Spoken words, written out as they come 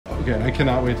Okay, I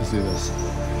cannot wait to see this.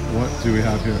 What do we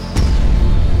have here?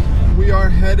 We are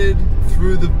headed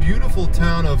through the beautiful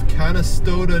town of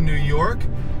Canastota, New York,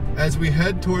 as we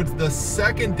head towards the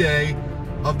second day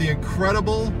of the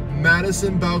incredible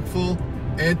Madison Bouckville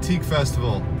Antique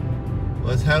Festival.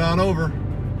 Let's head on over.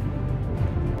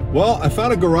 Well, I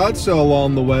found a garage sale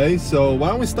along the way, so why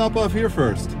don't we stop off here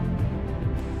first?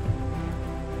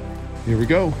 Here we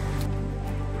go.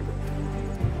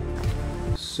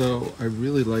 So I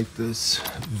really like this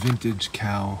vintage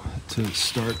cow to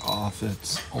start off.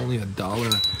 It's only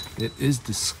 $1. It is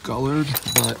discolored,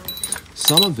 but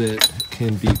some of it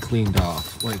can be cleaned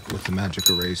off, like with the magic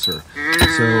eraser.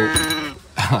 So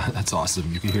that's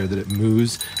awesome. You can hear that it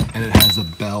moves, and it has a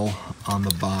bell on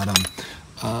the bottom.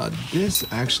 This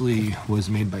actually was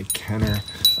made by Kenner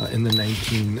in the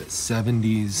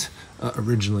 1970s.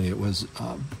 Originally it was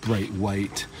bright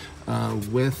white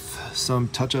with some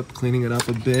touch-up, cleaning it up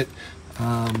a bit.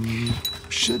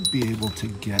 Should be able to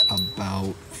get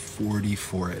about 40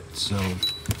 for it. So,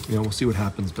 you know, we'll see what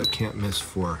happens, but can't miss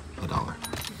for $1.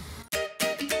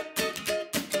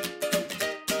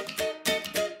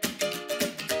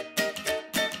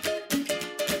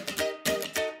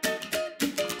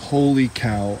 Holy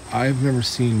cow, I've never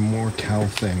seen more cow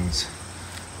things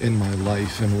in my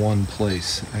life in one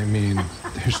place. I mean,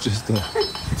 there's just a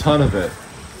ton of it.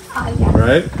 Yeah.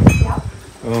 Right? Yeah.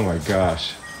 Oh my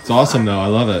gosh. It's awesome though, I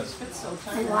love it.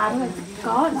 A lot of it's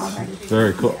gone already.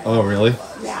 Very cool. Oh really?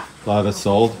 Yeah. A lot of it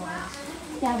sold?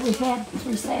 Yeah, we've had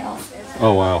 3 sales.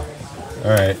 Oh wow.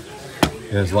 Alright.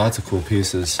 Yeah, there's lots of cool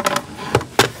pieces.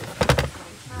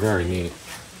 Very neat.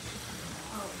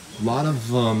 A lot of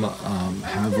them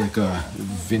have like a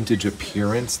vintage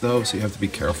appearance though, so you have to be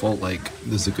careful. Like,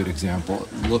 this is a good example.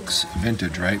 It looks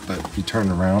vintage, right? But if you turn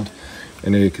around,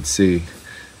 and you can see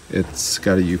it's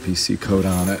got a UPC code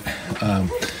on it.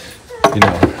 You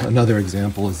know, another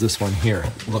example is this one here.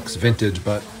 It looks vintage,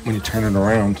 but when you turn it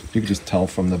around, you can just tell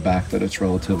from the back that it's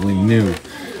relatively new.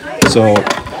 So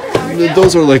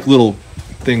those are like little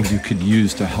things you could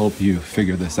use to help you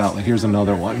figure this out. Like, here's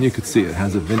another one. You could see it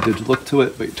has a vintage look to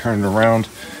it, but you turn it around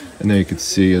and then you could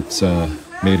see it's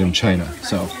made in China.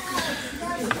 So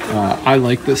I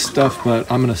like this stuff, but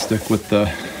I'm gonna stick with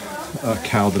the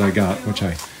cow that I got, which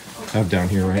I have down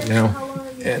here right now.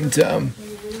 And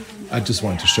I just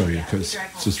wanted to show you because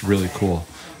it's just really cool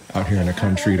out here in the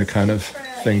country to kind of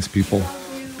things people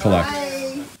collect.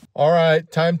 All right,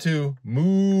 time to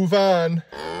move on.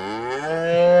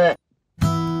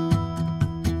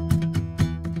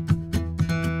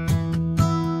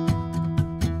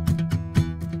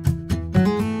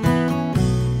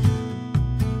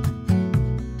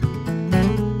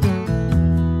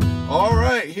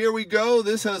 Here we go.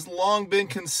 This has long been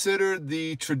considered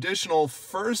the traditional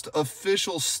first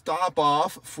official stop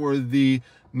off for the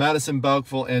Madison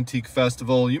Bouckville Antique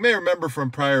Festival. You may remember from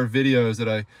prior videos that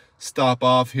I stop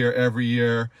off here every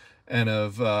year and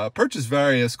have purchased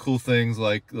various cool things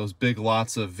like those big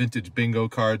lots of vintage bingo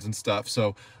cards and stuff.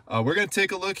 So we're going to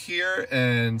take a look here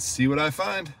and see what I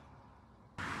find.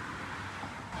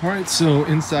 All right, so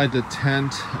inside the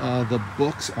tent, the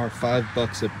books are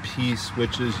 $5 a piece,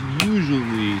 which is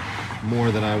usually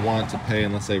more than I want to pay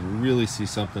unless I really see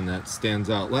something that stands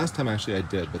out. Last time actually I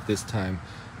did, but this time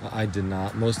I did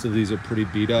not. Most of these are pretty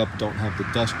beat up, don't have the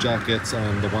dust jackets,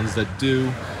 and the ones that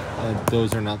do,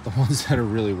 those are not the ones that are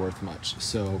really worth much.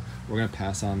 So we're gonna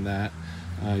pass on that.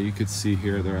 You could see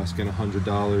here they're asking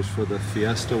 $100 for the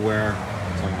Fiesta ware,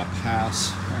 so I'm gonna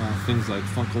pass. Things like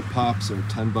Funko Pops are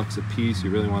 $10 a piece. You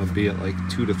really want to be at like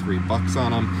 $2 to $3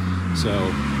 on them, so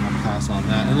I'll pass on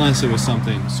that unless it was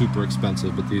something super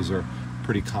expensive, but these are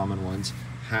pretty common ones.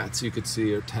 Hats you could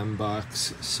see are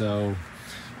 $10. So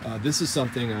this is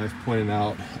something I've pointed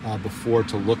out before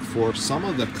to look for. Some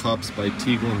of the cups by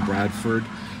Teagle and Bradford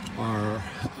are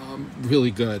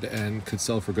really good and could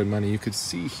sell for good money. You could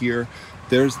see here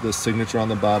there's the signature on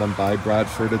the bottom by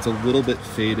Bradford. It's a little bit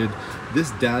faded.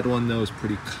 This dad one though is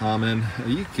pretty common.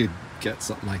 You could get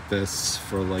something like this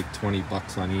for like 20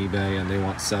 bucks on eBay and they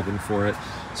want 7 for it,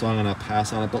 so I'm gonna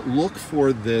pass on it. But look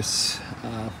for this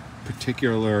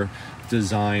particular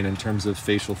design in terms of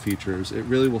facial features. It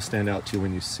really will stand out to you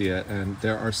when you see it, and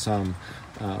there are some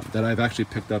that I've actually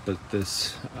picked up at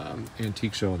this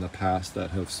antique show in the past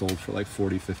that have sold for like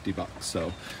 40, 50 bucks.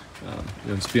 So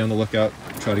just be on the lookout,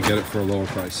 try to get it for a lower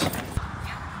price.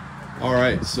 All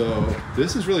right, so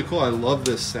this is really cool. I love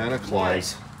this Santa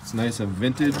Claus. It's nice and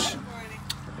vintage,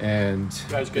 and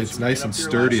it's nice and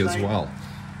sturdy as well.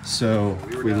 So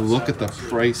if we look at the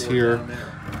price here,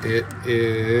 it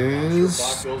is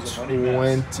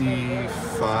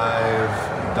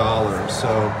 $25.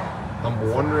 So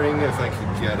I'm wondering if I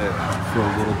could get it for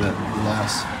a little bit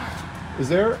less. Is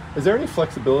there any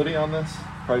flexibility on this,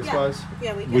 price-wise?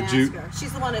 Yeah, we can ask her.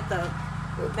 She's the one at the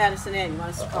Madison Inn. You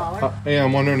want us to call her? Yeah,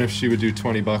 I'm wondering if she would do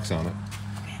 20 bucks on it.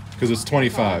 Because it's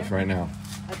 25 right now.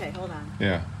 Okay, hold on.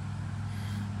 Yeah.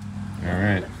 All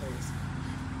right.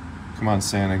 Come on,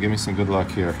 Santa, give me some good luck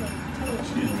here.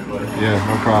 Yeah,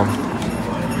 no problem.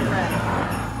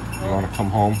 You want to come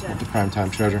home with the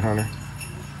primetime treasure hunter?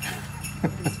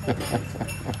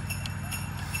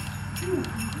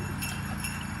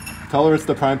 Tell her it's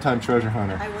the primetime treasure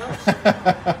hunter. I will.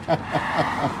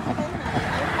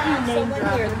 I have someone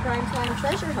here, the primetime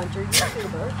treasure hunter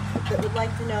YouTuber, that would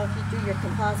like to know if you do your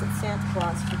composite Santa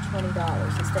Claus for $20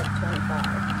 instead of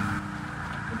 $25.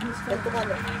 Like the one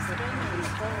that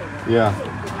he's Yeah.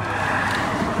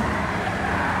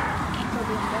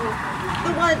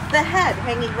 The head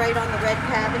hanging right on the red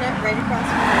cabinet, right across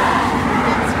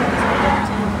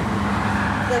from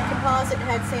the composite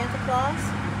head Santa Claus.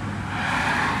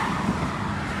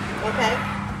 Okay.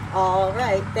 All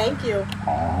right. Thank you.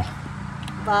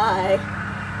 Bye.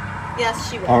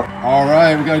 Yes, she will. All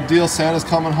right, we got a deal. Santa's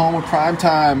coming home with prime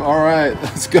time. All right,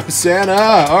 let's go, Santa.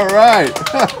 All right.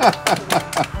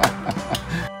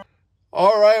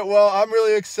 All right, well, I'm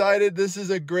really excited. This is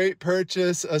a great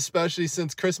purchase, especially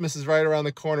since Christmas is right around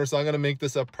the corner, so I'm going to make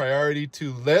this a priority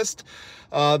to list.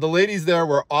 The ladies there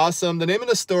were awesome. The name of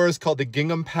the store is called the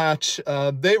Gingham Patch.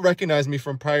 They recognized me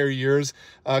from prior years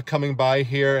coming by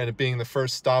here and it being the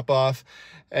first stop off.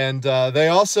 And they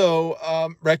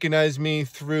also recognized me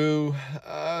through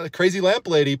the Crazy Lamp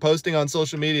Lady posting on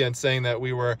social media and saying that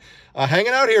we were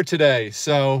hanging out here today.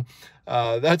 So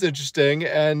that's interesting.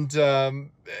 And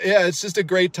yeah, it's just a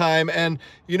great time. And,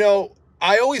 you know,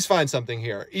 I always find something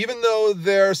here, even though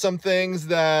there are some things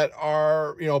that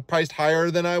are, you know, priced higher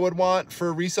than I would want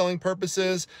for reselling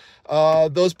purposes.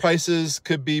 Those prices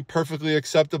could be perfectly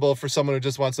acceptable for someone who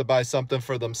just wants to buy something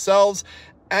for themselves.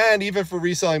 And even for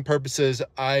reselling purposes,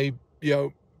 I, you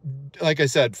know, like I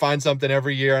said, find something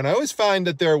every year. And I always find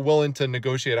that they're willing to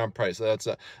negotiate on price. So that's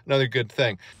another good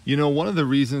thing. You know, one of the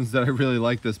reasons that I really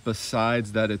like this,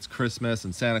 besides that it's Christmas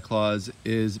and Santa Claus,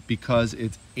 is because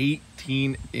it's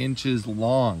 18 inches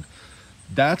long.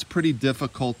 That's pretty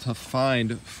difficult to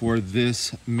find for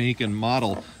this make and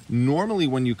model. Normally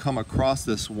when you come across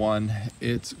this one,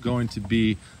 it's going to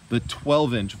be the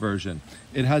 12-inch version.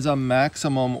 It has a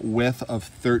maximum width of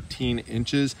 13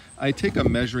 inches. I take a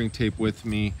measuring tape with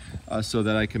me so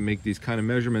that I can make these kind of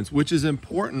measurements, which is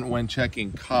important when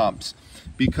checking comps,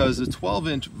 because the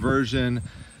 12-inch version,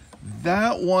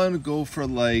 that one go for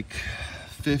like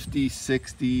 $50,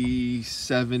 $60,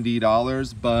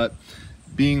 $70, but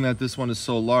being that this one is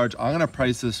so large, I'm gonna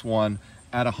price this one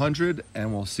at $100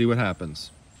 and we'll see what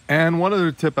happens. And one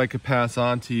other tip I could pass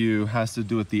on to you has to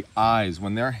do with the eyes.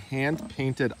 When they're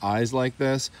hand-painted eyes like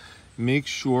this, make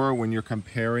sure when you're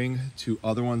comparing to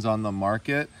other ones on the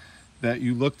market that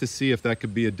you look to see if that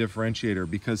could be a differentiator,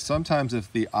 because sometimes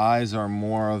if the eyes are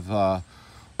more of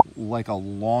like a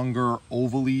longer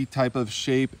ovally type of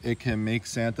shape, it can make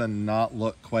Santa not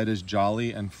look quite as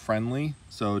jolly and friendly.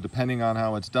 So depending on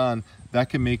how it's done, that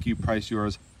can make you price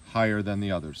yours higher than the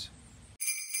others.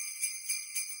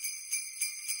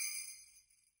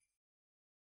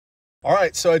 All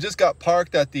right, so I just got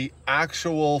parked at the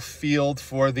actual field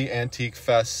for the Antique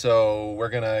Fest. So we're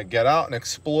gonna get out and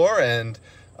explore and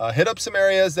hit up some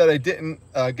areas that I didn't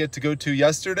get to go to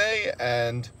yesterday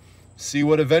and see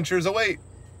what adventures await.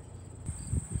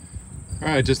 All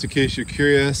right, just in case you're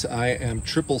curious, I am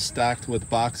triple stacked with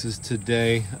boxes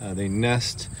today. They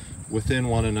nest within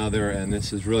one another, and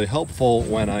this is really helpful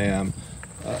when I am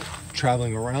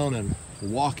traveling around and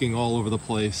walking all over the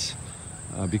place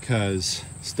because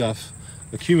stuff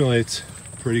accumulates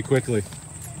pretty quickly.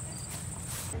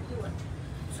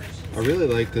 I really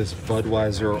like this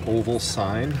Budweiser oval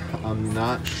sign. I'm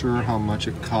not sure how much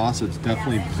it costs. It's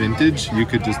definitely vintage. You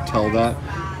could just tell that,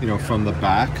 you know, from the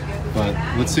back, but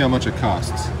let's see how much it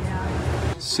costs.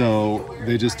 So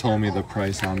they just told me the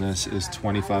price on this is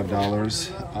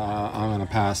 $25. I'm gonna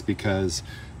pass because,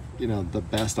 you know, the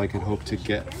best I could hope to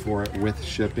get for it with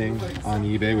shipping on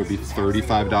eBay would be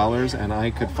 $35, and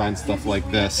I could find stuff like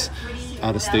this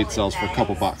out of state sales for a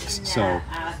couple bucks, so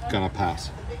gonna pass.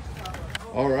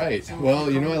 All right, well,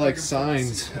 you know I like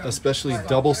signs, especially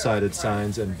double-sided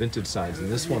signs and vintage signs, and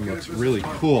this one looks really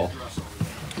cool.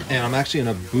 And I'm actually in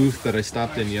a booth that I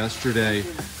stopped in yesterday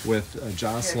with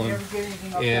Jocelyn,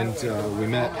 and we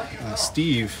met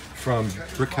Steve from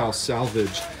Brick House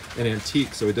Salvage. an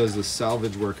antique, so he does the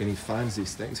salvage work and he finds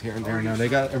these things here and there. Now they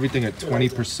got everything at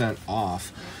 20%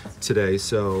 off today,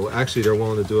 so actually they're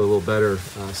willing to do a little better,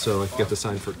 so I can get the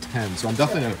sign for 10. So I'm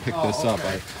definitely gonna pick this up.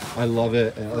 I love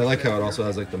it. And I like how it also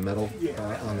has like the metal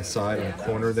on the side and the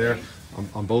corner there,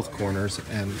 on both corners,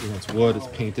 and you know, it's wood, it's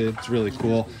painted, it's really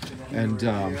cool. And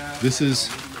this is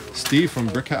Steve from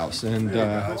Brick House, and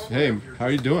hey, how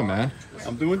are you doing, man?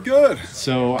 I'm doing good.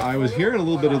 So I was hearing a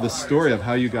little bit of the story of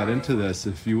how you got into this,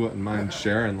 if you wouldn't mind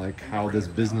sharing like how this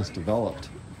business developed.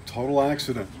 Total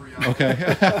accident. Okay.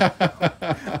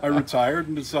 I retired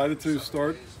and decided to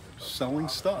start selling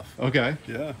stuff. Okay.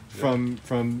 Yeah.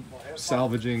 From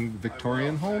salvaging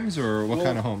Victorian homes, or what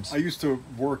kind of homes? I used to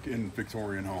work in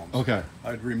Victorian homes. Okay.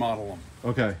 I'd remodel them.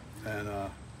 Okay. And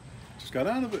just got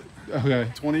out of it.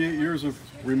 Okay. 28 years of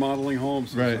remodeling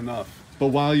homes Right. is enough. But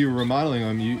while you were remodeling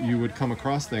them, you would come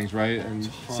across things, right? And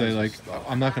say like,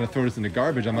 I'm not going to throw this in the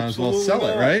garbage. I might as well sell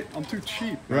it, right? I'm too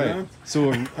cheap. Right. Man.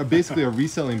 So basically a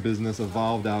reselling business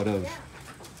evolved out of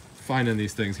finding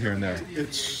these things here and there.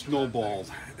 It's snowballed.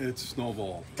 It's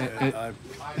snowballed. And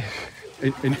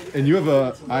you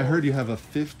have I heard you have a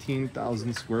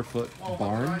 15,000 square foot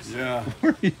barn. Yeah.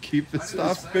 Where you keep this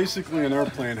stuff? It's basically an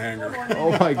airplane hangar.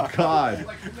 Oh my God.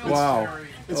 Wow.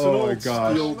 It's Oh an my old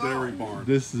gosh. steel dairy barn.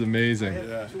 This is amazing.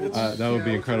 Yeah. That would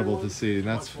be incredible to see. And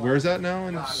that's, where's that now?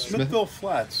 In Smithville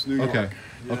Flats, New York. Okay.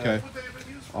 Yeah. Okay.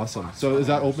 Awesome. So is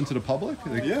that open to the public?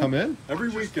 They Yeah. come in? Every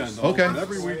weekend. Okay. Open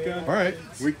every weekend. All right.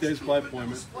 Weekdays by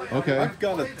appointment. Okay. I've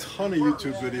got a ton of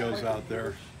YouTube videos out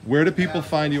there. Where do people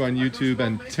find you on YouTube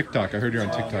and TikTok? I heard you're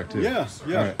on TikTok too. Yeah.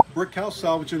 All right. Brick House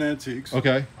Salvage and Antiques.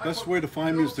 Okay. Best way to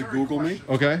find me is to Google me,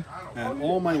 Okay. and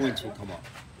all my links will come up.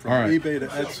 From All right. eBay to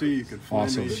Etsy, you can find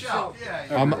Awesome. me.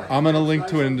 I'm gonna link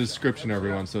to it in the description,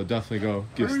 everyone. So definitely go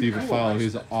give Very Steve a cool. follow.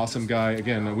 He's an awesome guy.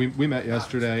 Again, we met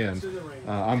yesterday, and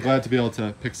I'm glad to be able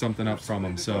to pick something up from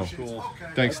him. So Cool.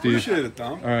 thanks, Steve. Appreciate it,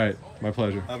 Tom. All right, my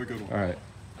pleasure. Have a good one. All right.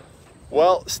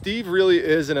 Well, Steve really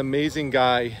is an amazing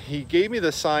guy. He gave me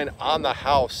the sign on the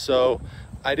house, so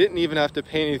I didn't even have to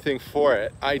pay anything for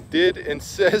it. I did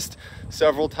insist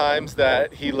several times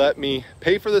that he let me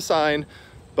pay for the sign,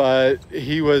 but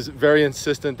he was very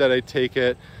insistent that I take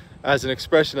it as an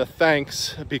expression of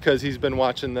thanks because he's been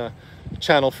watching the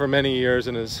channel for many years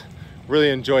and has really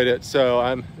enjoyed it. So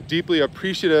I'm deeply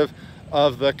appreciative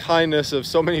of the kindness of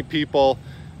so many people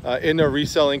in the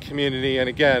reselling community. And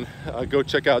again, go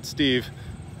check out Steve,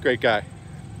 great guy.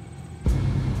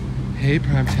 Hey,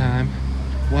 Primetime,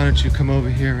 why don't you come over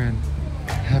here and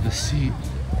have a seat?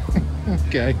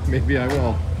 Okay, maybe I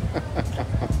will.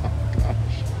 Gosh.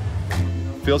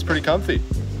 Feels pretty comfy.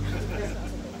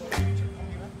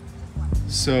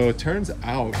 So it turns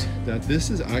out that this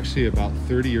is actually about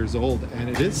 30 years old, and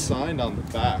it is signed on the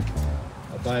back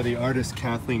by the artist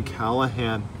Kathleen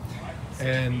Callahan.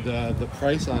 And the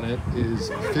price on it is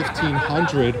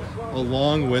 $1,500,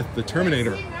 along with the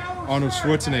Terminator, Arnold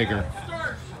Schwarzenegger.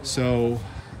 So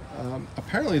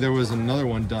apparently there was another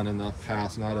one done in the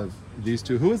past, not of these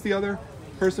two. Who was the other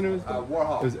person who was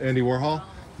Warhol. It was Andy Warhol.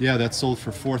 Yeah, that sold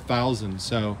for $4,000.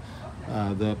 So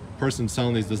the person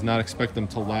selling these does not expect them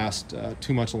to last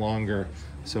too much longer.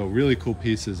 So really cool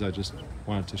pieces. I just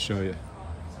wanted to show you.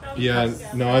 Yeah,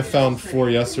 no, I found 4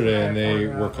 yesterday and they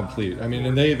were complete. I mean,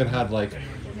 and they even had like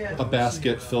a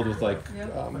basket filled with like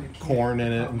corn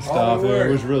in it and stuff. It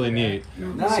was really neat.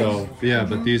 So yeah,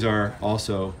 but these are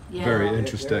also very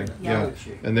interesting. Yeah,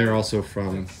 and they're also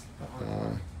from,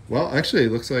 well, actually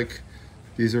it looks like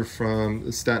these are from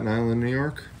Staten Island, New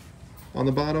York on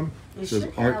the bottom. It says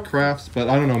art crafts, but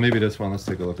I don't know, maybe this one. Let's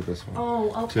take a look at this one.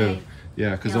 Oh, okay. Too.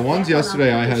 Yeah, because the ones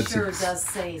yesterday I had sure does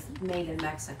say made in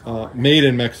Mexico. made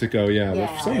in Mexico, yeah. Yeah.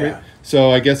 But for some reason,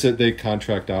 so I guess they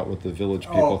contract out with the Village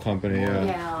People Company.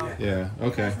 Yeah. Yeah.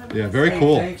 Okay. Yeah. Very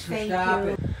cool. Thank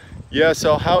you. Yeah.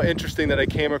 So how interesting that I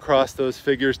came across those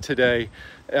figures today,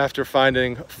 after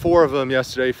finding 4 of them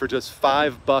yesterday for just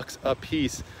 $5 a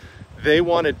piece. They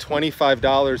wanted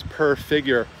 $25 per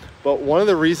figure. But one of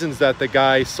the reasons that the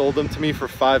guy sold them to me for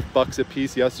 $5 a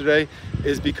piece yesterday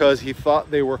is because he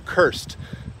thought they were cursed,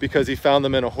 because he found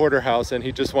them in a hoarder house and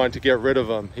he just wanted to get rid of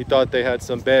them. He thought they had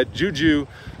some bad juju,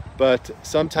 but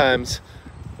sometimes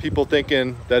people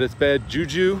thinking that it's bad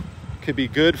juju could be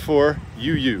good for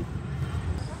you.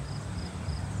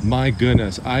 My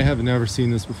goodness, I have never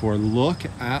seen this before. Look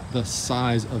at the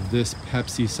size of this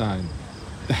Pepsi sign.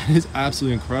 That is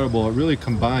absolutely incredible. It really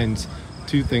combines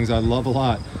 2 things I love a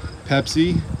lot.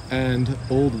 Pepsi and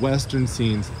old Western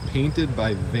scenes, painted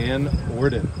by Van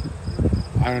Orden.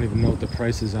 I don't even know what the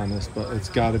price is on this, but it's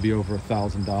got to be over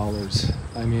 $1,000.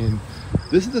 I mean,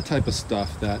 this is the type of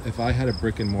stuff that if I had a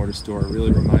brick and mortar store, it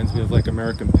really reminds me of like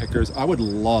American Pickers. I would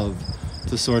love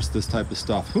to source this type of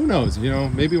stuff. Who knows, you know,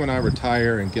 maybe when I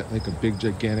retire and get like a big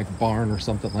gigantic barn or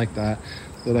something like that,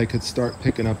 that I could start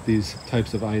picking up these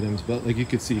types of items. But like you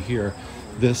could see here,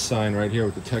 this sign right here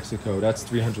with the Texaco, that's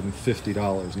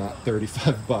 $350, not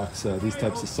 35 bucks. These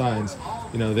types of signs,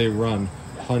 you know, they run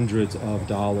hundreds of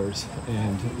dollars,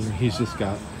 and you know, he's just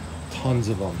got tons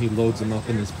of them. He loads them up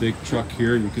in this big truck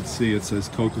here. You could see it says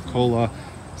Coca-Cola.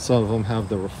 Some of them have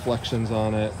the reflections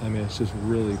on it. I mean, it's just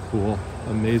really cool,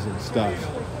 amazing stuff.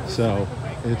 So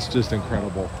it's just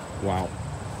incredible. Wow.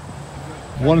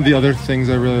 One of the other things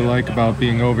I really like about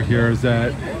being over here is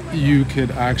that you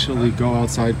could actually go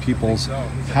outside people's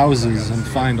houses and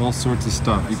find all sorts of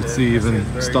stuff. You can see even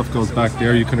stuff goes back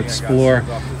there you can explore.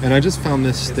 And I just found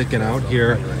this sticking out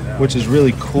here, which is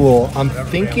really cool. I'm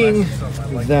thinking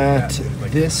that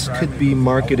this could be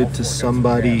marketed to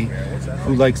somebody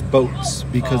who likes boats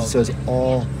because it says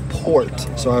all port.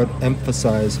 So I would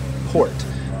emphasize port.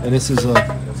 And this is a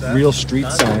real street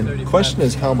sign. The question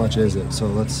is, how much is it? So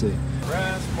let's see.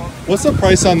 What's the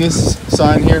price on this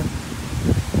sign here?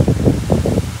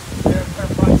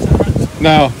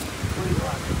 No.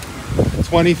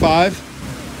 25?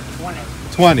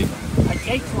 20. I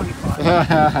take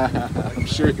 25. I'm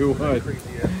sure you would.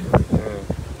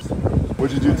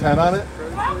 Would you do 10 on it?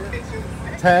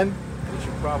 10?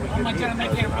 How am I going to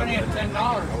make it money at $10?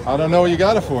 I don't know what you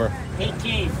got it for.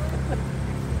 18. I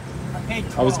paid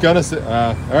 12. I was gonna say,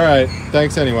 all right,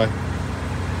 thanks anyway.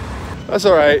 That's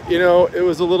all right, you know, it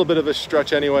was a little bit of a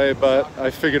stretch anyway, but I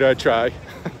figured I'd try.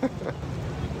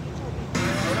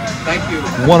 Thank you.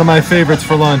 One of my favorites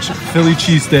for lunch, Philly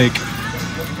cheesesteak.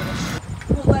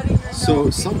 So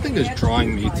something is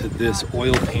drawing me to this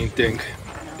oil painting.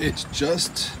 It's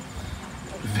just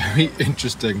very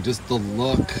interesting, just the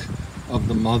look of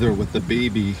the mother with the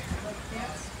baby.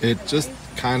 It just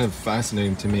kind of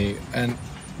fascinating to me. And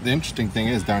the interesting thing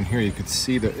is down here you can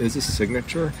see there is a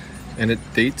signature, and it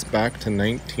dates back to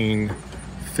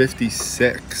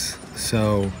 1956.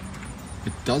 So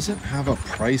it doesn't have a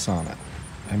price on it.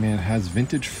 I mean, it has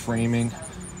vintage framing.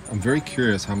 I'm very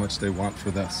curious how much they want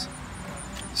for this.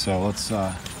 So let's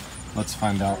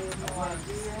find out.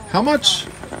 How much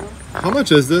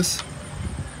is this?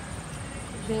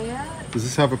 Does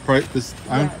this have a price?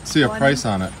 I don't see a price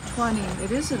on it. 20.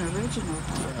 It is an original.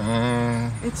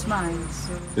 It's mine.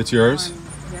 So it's yours?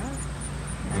 Yeah.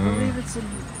 I believe it's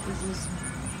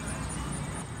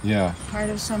yeah. Part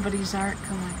of somebody's art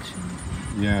collection.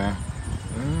 Yeah.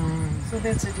 So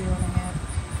that's a deal I have.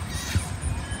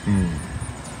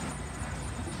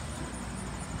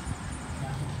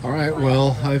 All right,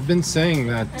 well, I've been saying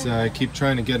that I keep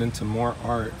trying to get into more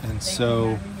art, and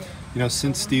so, you know,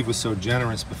 since Steve was so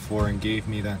generous before and gave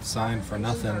me that sign for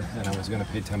nothing, and I was going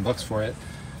to pay 10 bucks for it,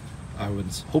 I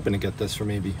was hoping to get this for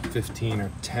maybe 15 or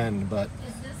 10, but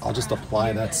I'll just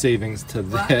apply that savings to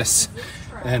this,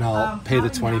 and I'll pay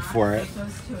the 20 for it.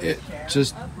 It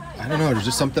just, I don't know, there's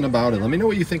just something about it. Let me know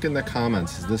what you think in the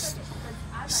comments. Is this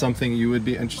something you would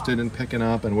be interested in picking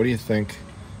up, and what do you think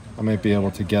I might be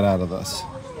able to get out of this?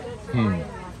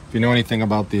 If you know anything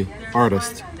about the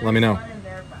artist, let me know.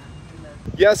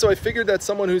 Yeah, so I figured that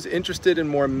someone who's interested in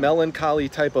more melancholy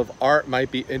type of art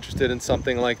might be interested in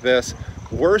something like this.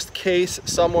 Worst case,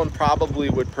 someone probably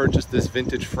would purchase this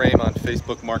vintage frame on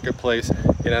Facebook Marketplace,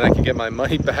 and I can get my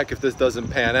money back if this doesn't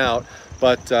pan out.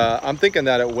 But I'm thinking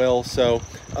that it will. So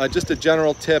just a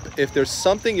general tip, if there's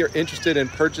something you're interested in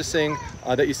purchasing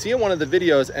that you see in one of the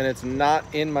videos and it's not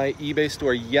in my eBay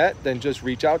store yet, then just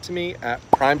reach out to me at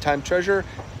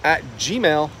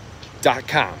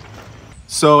primetimetreasure@gmail.com.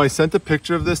 So I sent a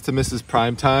picture of this to Mrs.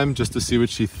 Primetime just to see what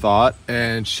she thought,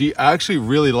 and she actually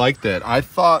really liked it. I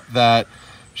thought that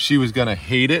she was gonna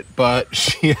hate it, but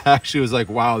she actually was like,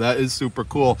 wow, that is super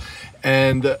cool.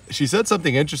 And she said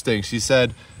something interesting. She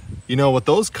said, you know, with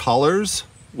those colors,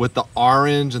 with the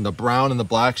orange and the brown and the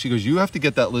black, she goes, you have to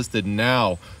get that listed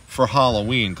now for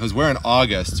Halloween, because we're in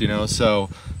August, you know, so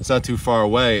it's not too far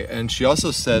away. And she also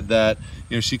said that,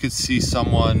 you know, she could see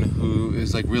someone who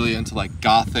is like really into like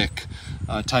gothic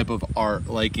type of art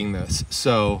liking this.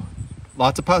 So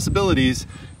lots of possibilities,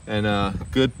 and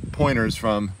good pointers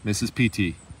from Mrs.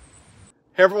 PT.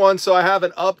 Hey everyone, so I have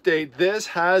an update. This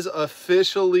has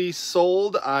officially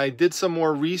sold. I did some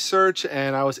more research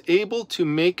and I was able to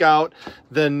make out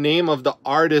the name of the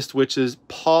artist, which is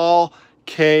Paul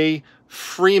K.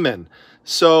 Freeman.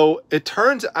 So it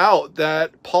turns out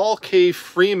that Paul K.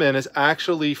 Freeman is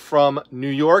actually from New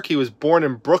York. He was born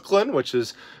in Brooklyn, which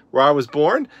is where I was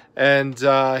born. And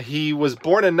he was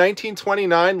born in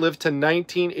 1929, lived to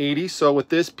 1980. So with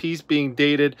this piece being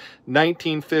dated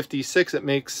 1956, it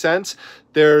makes sense.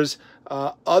 There's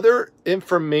other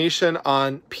information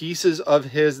on pieces of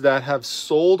his that have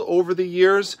sold over the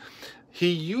years. He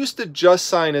used to just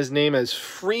sign his name as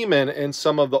Freeman in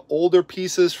some of the older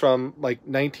pieces from like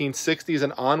 1960s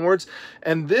and onwards.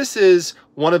 And this is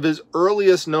one of his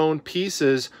earliest known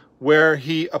pieces where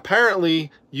he apparently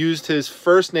used his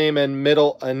first name and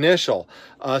middle initial.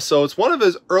 So it's one of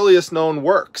his earliest known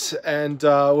works, and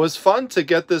it was fun to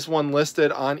get this one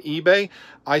listed on eBay.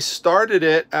 I started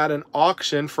it at an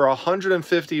auction for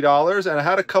 $150, and I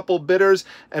had a couple bidders,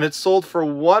 and it sold for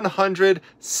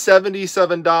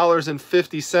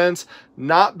 $177.50.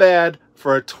 Not bad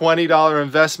for a $20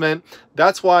 investment.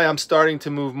 That's why I'm starting to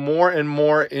move more and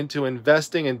more into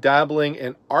investing and dabbling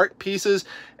in art pieces,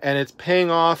 and it's paying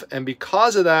off. And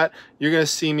because of that, you're going to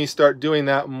see me start doing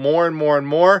that more and more and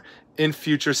more in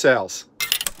future sales.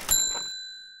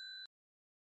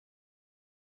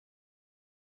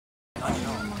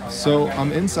 So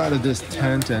I'm inside of this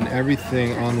tent, and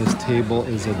everything on this table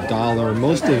is $1.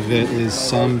 Most of it is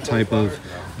some type of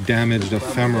damaged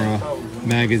ephemera,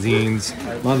 magazines,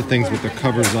 a lot of things with the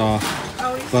covers off.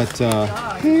 But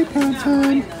hey,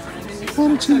 Primetime, why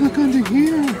don't you look under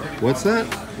here? What's that?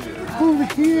 Over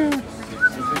here.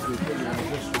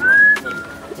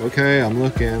 Okay, I'm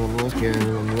looking. What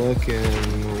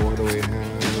do we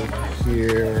have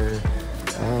here?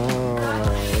 Oh,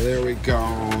 there we go.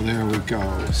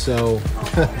 So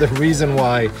the reason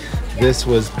why this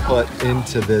was put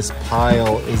into this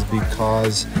pile is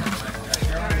because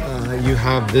you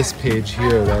have this page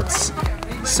here that's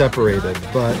separated,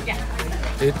 but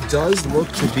it does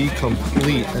look to be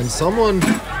complete, and someone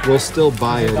will still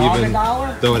buy it even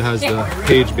though it has the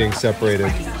page being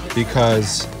separated,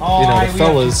 because you know,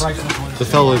 the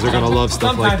fellas are gonna love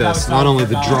stuff like this. Not only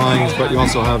the drawings, but you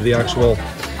also have the actual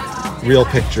real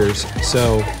pictures.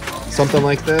 So something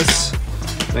like this,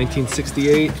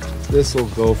 1968, this will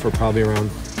go for probably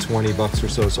around 20 bucks or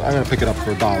so. So I'm gonna pick it up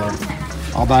for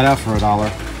 $1. I'll buy that for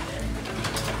 $1.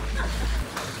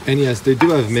 And yes, they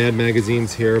do have Mad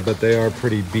magazines here, but they are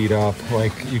pretty beat up.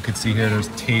 Like you could see here, there's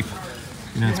tape.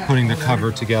 You know, it's putting the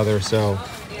cover together. So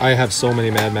I have so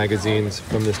many Mad magazines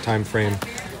from this time frame.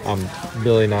 I'm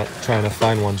really not trying to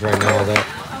find ones right now that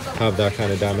have that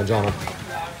kind of damage on them.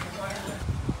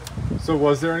 So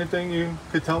was there anything you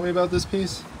could tell me about this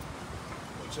piece?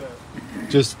 What's that?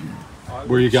 Just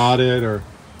where you got it, or?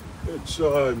 It's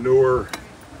newer.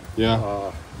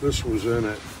 Yeah. This was in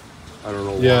it. I don't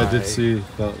know why. Yeah, I did see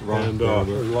that wrong. And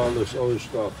there's a lot of this other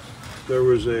stuff. There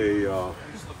was a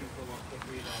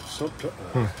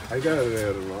I got it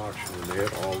at an auction, and they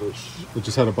had all this. It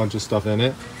just had a bunch of stuff in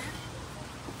it.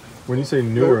 When you say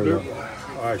newer, though,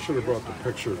 I should have brought the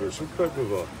picture. There's some type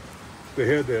of a. They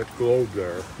had that globe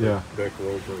there. Yeah. That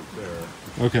globe right there.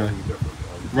 Okay.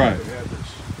 Right. They had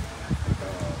this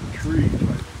tree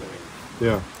type thing.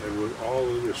 Yeah. And with all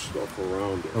of this stuff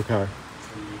around it. Okay.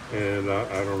 And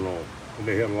I don't know. And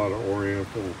they had a lot of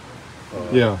Oriental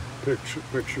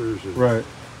pictures and right.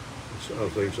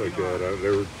 Things like that. They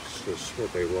were just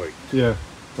what they liked. Yeah.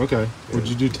 Okay. Yeah. Would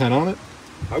you do 10 on it?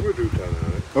 I would do 10 on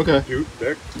it. Okay.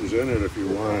 That was in it if you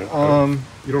want it.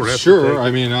 You don't have sure. to take it.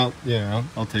 I mean, I'll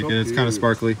take it. It's kind of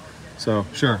sparkly. So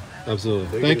sure.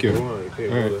 Absolutely. Thank you. All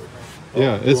right.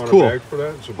 Yeah, it's cool. A bag for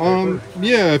that? Some paper?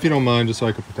 Yeah, if you don't mind, just so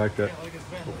I can protect it.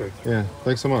 Okay. Yeah.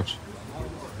 Thanks so much.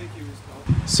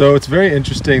 So it's very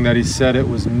interesting that he said it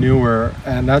was newer,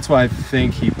 and that's why I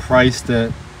think he priced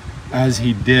it as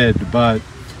he did. But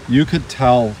you could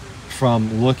tell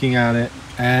from looking at it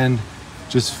and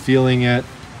just feeling it,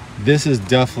 this is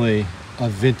definitely a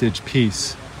vintage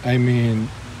piece. I mean,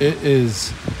 it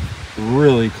is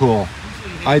really cool.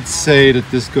 I'd say that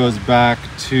this goes back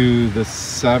to the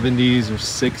 70s or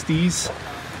 60s,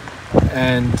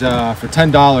 and for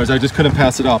 $10 I just couldn't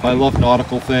pass it up. I love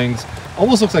nautical things.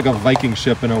 Almost looks like a Viking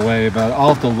ship in a way, but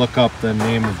I'll have to look up the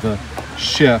name of the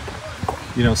ship,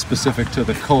 you know, specific to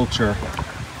the culture.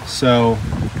 So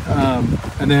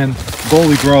and then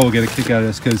Bowley Grow will get a kick out of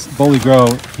this, because Bowley Grow,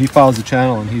 he follows the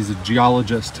channel and he's a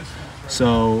geologist,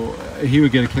 so he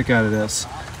would get a kick out of this.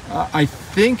 I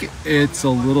think it's a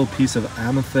little piece of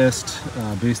amethyst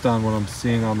based on what I'm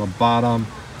seeing on the bottom,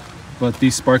 but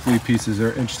these sparkly pieces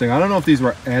are interesting. I don't know if these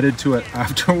were added to it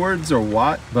afterwards or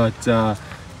what, but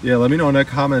yeah, let me know in that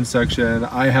comment section.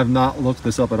 I have not looked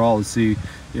this up at all to see,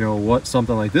 you know, what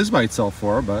something like this might sell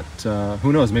for, but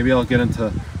who knows, maybe I'll get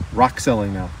into rock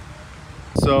selling now.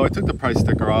 So I took the price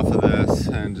sticker off of this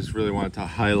and just really wanted to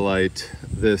highlight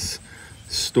this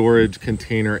storage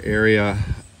container area.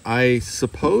 I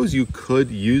suppose you could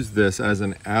use this as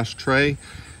an ashtray.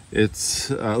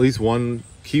 It's at least one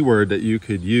keyword that you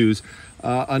could use.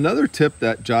 Another tip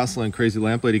that Jocelyn, Crazy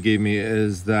Lamp Lady, gave me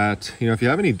is that, you know, if you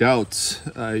have any doubts,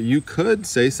 you could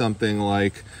say something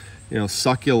like, you know,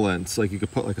 succulents, like you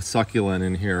could put like a succulent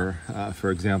in here,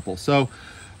 for example. So,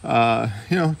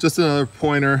 you know, just another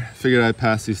pointer. Figured I'd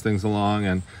pass these things along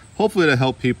and hopefully to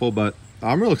help people, but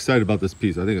I'm real excited about this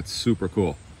piece. I think it's super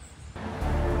cool.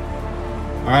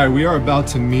 All right, we are about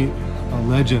to meet a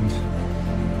legend,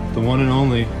 the one and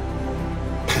only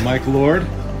Mike Lord.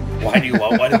 Why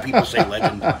do people say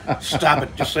legend? Stop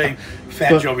it. Just say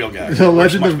fat jovial guy. The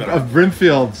legend of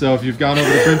Brimfield. So if you've gone over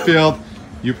to Brimfield,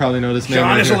 you probably know this name.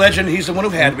 John is a legend. He's the one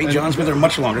who had me. John's been there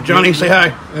much longer. Johnny, say hi.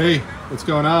 Hey, what's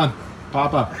going on?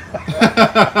 Papa.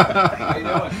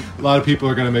 A lot of people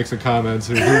are going to make some comments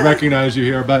who recognize you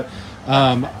here. But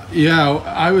yeah,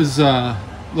 I was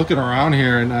looking around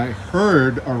here and I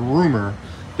heard a rumor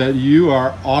that you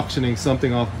are auctioning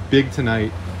something off big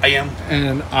tonight. I am.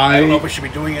 And I don't know if I should be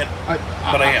doing it,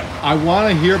 but I am. I want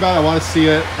to hear about it. I want to see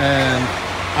it. And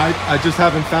I just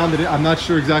haven't found it. I'm not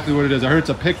sure exactly what it is. I heard it's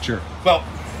a picture. Well,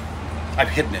 I've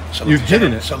hidden it. So You've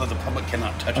hidden it? So that the public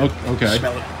cannot touch it. Okay.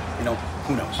 Smell it. You know,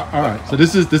 who knows? All right. So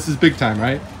this is big time,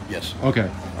 right? Yes. Okay.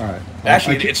 All right.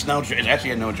 Actually, it's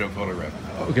actually a no-joke photograph.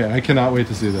 Okay. I cannot wait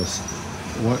to see this.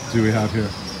 What do we have here?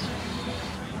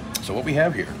 So what we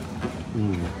have here.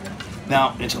 Ooh.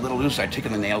 Now, it's a little loose. I've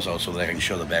taken the nails out so that I can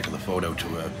show the back of the photo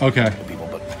to people.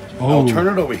 But I'll turn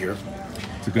it over here.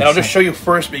 And I'll just show you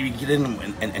first, maybe get in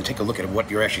and take a look at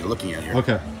what you're actually looking at here.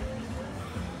 Okay.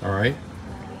 All right.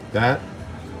 That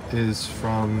is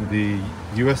from the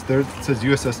U.S. There it says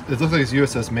USS. It looks like it's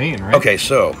USS Maine, right? Okay,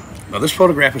 so now this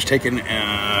photograph was taken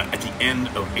at the end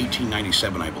of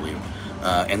 1897, I believe.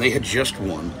 And they had just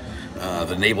won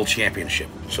the Naval Championship.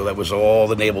 So that was all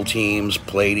the naval teams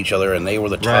played each other, and they were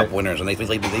the top winners. And they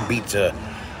beat,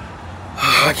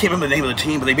 I can't remember the name of the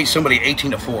team, but they beat somebody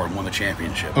 18-4 and won the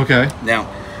championship. Okay. Now,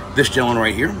 this gentleman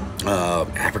right here,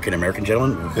 African-American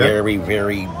gentleman, very,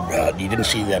 very, you didn't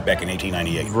see that back in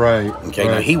 1898. Right. Okay,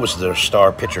 now he was their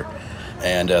star pitcher.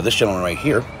 And this gentleman right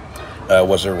here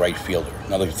was their right fielder.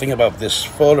 Now, the thing about this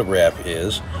photograph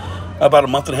is, about a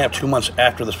month and a half, 2 months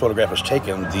after this photograph was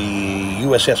taken, the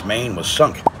USS Maine was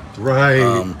sunk. Right.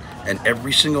 And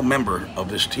every single member of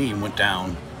this team went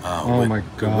down my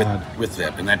God. With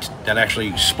that. And that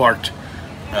actually sparked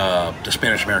the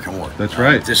Spanish-American War. That's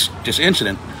right. This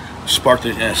incident sparked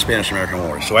the Spanish-American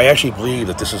War. So I actually believe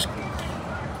that this is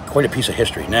quite a piece of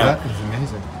history. Now, that is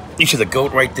amazing. You see the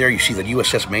goat right there. You see the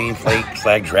USS Maine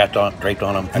flag draped on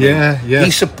him.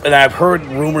 And I've heard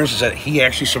rumors that he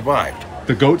actually survived.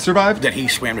 The goat survived? That he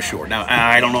swam ashore. Now,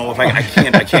 I don't know if I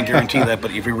can't guarantee that,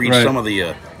 but if you read some of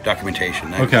the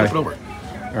documentation, now flip it over.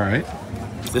 All right.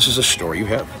 This is a story you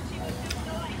have.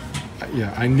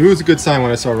 Yeah, I knew it was a good sign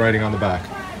when I saw writing on the back.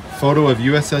 Photo of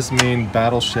USS Maine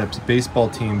battleship's baseball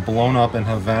team blown up in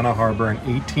Havana Harbor in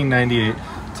 1898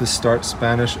 to start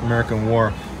Spanish-American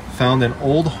War. Found an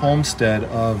old homestead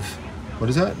of, what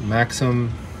is that?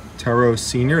 Maxim Terro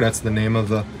Sr. That's the name of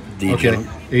the...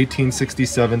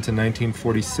 1867 to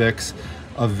 1946,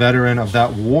 a veteran of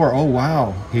that war. Oh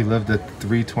wow, he lived at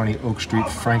 320 Oak Street,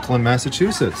 Franklin,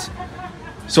 Massachusetts.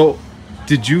 So,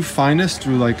 did you find this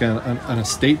through like an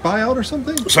estate buyout or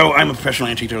something? So I'm a professional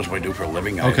antique dealer. That's what I do for a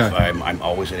living. Okay. I'm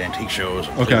always at antique shows,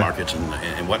 and flea markets,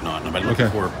 and whatnot. And I've been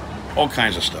looking for all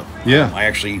kinds of stuff. Yeah. I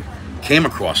actually came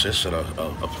across this at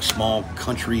a small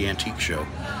country antique show.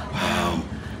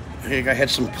 I had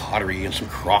some pottery and some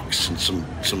crocks and some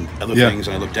other things,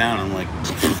 and I looked down and I'm like,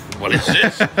 what is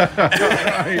this?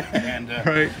 And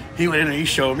he went in and he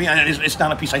showed me. It's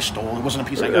not a piece I stole. It wasn't a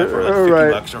piece I got for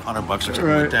like $50 or $100 or something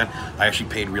like that. I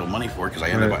actually paid real money for it because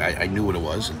I knew what it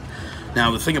was. And now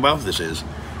the thing about this is,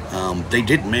 they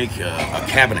did make a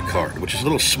cabinet card, which is a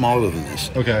little smaller than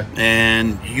this. Okay.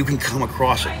 And you can come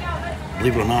across it.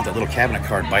 Believe it or not, that little cabinet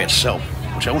card by itself,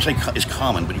 which I won't say is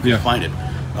common, but you can find it.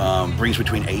 Brings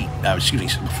between $400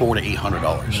 to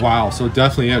 $800. Wow, so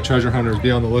definitely, treasure hunters,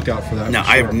 be on the lookout for that. Now,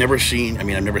 I've never seen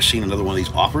another one of these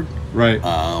offered. Right.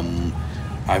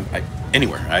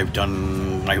 Anywhere. I've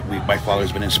done. My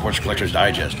father's been in Sports Collectors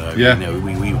Digest.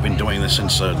 We've been doing this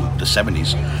since the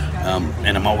 70s,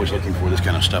 and I'm always looking for this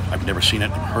kind of stuff. I've never seen it,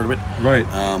 heard of it. Right.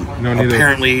 No, neither.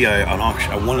 Apparently,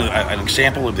 an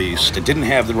example of these that didn't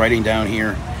have the writing down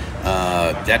here.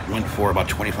 That went for about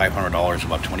 $2,500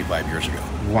 about 25 years ago.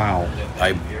 Wow.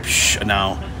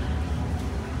 Now,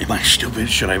 am I stupid?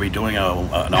 Should I be doing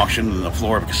an auction on the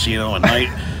floor of a casino at night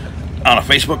on a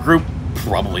Facebook group?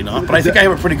 Probably not, but I think I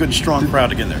have a pretty good, strong crowd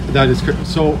to get in there. That is correct.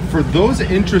 So for those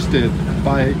interested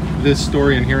by this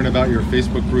story and hearing about your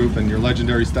Facebook group and your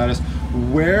legendary status,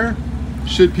 where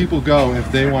should people go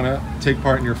if they want to take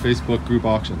part in your Facebook group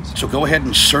auctions? So go ahead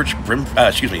and search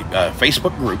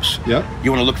Facebook groups. Yep.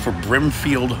 You want to look for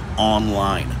Brimfield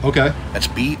Online. Okay. That's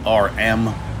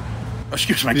B-R-M.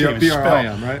 Excuse me, I can't even spell.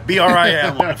 B-R-I-M, right?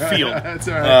 B-R-I-M Field. That's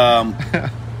all right.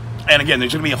 And again,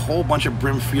 there's going to be a whole bunch of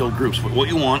Brimfield groups, but what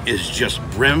you want is just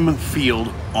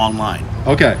Brimfield Online.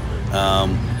 Okay.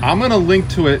 I'm going to link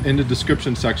to it in the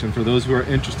description section for those who are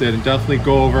interested, and definitely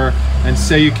go over and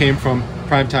say you came from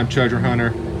Primetime Treasure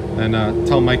Hunter, and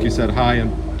tell Mike you said hi,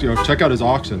 and check out his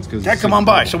auctions. Yeah, come on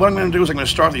by. So what I'm going to do is I'm going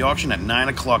to start the auction at 9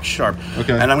 o'clock sharp.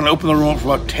 Okay. And I'm going to open the room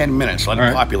for about 10 minutes, let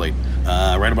it populate.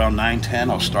 Right about 9:10,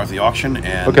 I'll start the auction,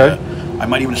 and I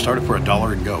might even start it for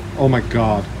 $1 and go. Oh my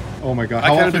God. Oh my God.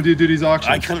 How often do you do these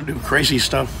auctions? I kind of do crazy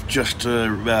stuff just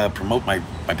to promote my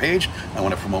page. I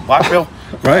want to promote Bouckville.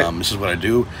 Right. This is what I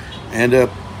do. And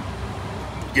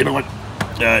you know what?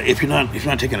 If you're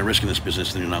not taking a risk in this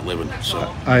business, then you're not living. So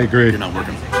I agree. You're not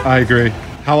working. I agree.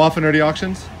 How often are the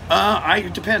auctions?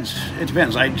 It depends. It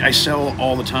depends. I sell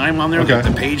all the time on there. Okay.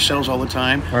 The page sells all the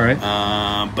time. All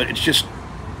right. But it's just,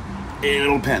 it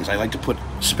all depends. I like to put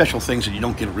special things that you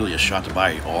don't get really a shot to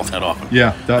buy all that often.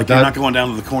 Yeah. You're not going down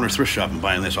to the corner thrift shop and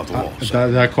buying this off the wall.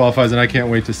 So. That qualifies, and I can't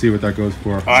wait to see what that goes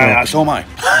for. So am I.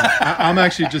 I'm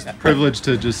actually just privileged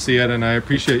to just see it, and I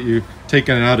appreciate you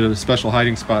taking it out of a special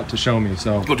hiding spot to show me.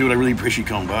 So, well, dude, I really appreciate you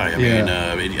coming by. I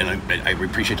mean, and I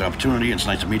appreciate the opportunity. It's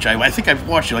nice to meet you. I think I've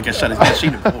watched you. Like I said, I've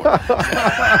seen it before.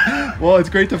 Well, it's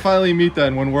great to finally meet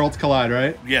then when worlds collide,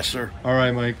 right? Yes, sir. All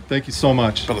right, Mike. Thank you so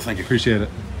much. Brother, thank you. Appreciate it.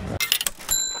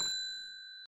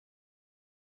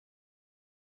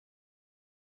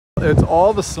 It's all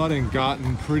of a sudden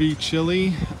gotten pretty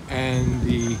chilly, and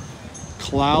the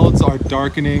clouds are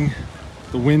darkening,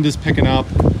 the wind is picking up,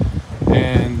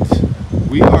 and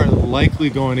we are likely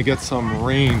going to get some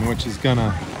rain, which is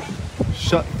gonna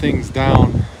shut things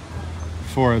down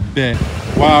for a bit.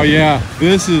 Wow, yeah,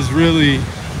 this is really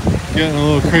getting a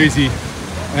little crazy,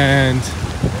 and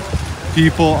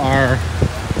people are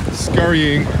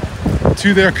scurrying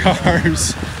to their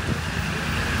cars.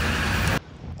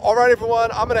 All right,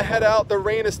 everyone, I'm gonna head out. The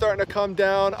rain is starting to come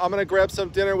down. I'm gonna grab some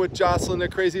dinner with Jocelyn, the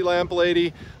crazy lamp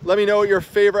lady. Let me know what your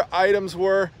favorite items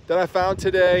were that I found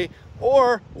today,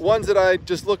 or ones that I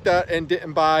just looked at and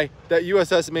didn't buy. That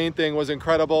USS Maine thing was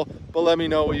incredible, but let me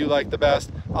know what you like the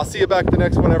best. I'll see you back the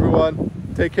next one, everyone.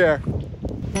 Take care.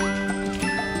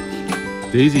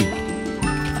 Daisy,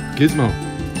 Gizmo.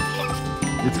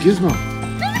 It's Gizmo.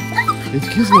 It's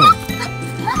Gizmo.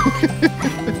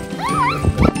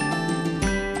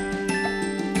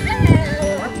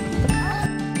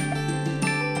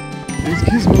 It's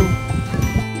Gizmo.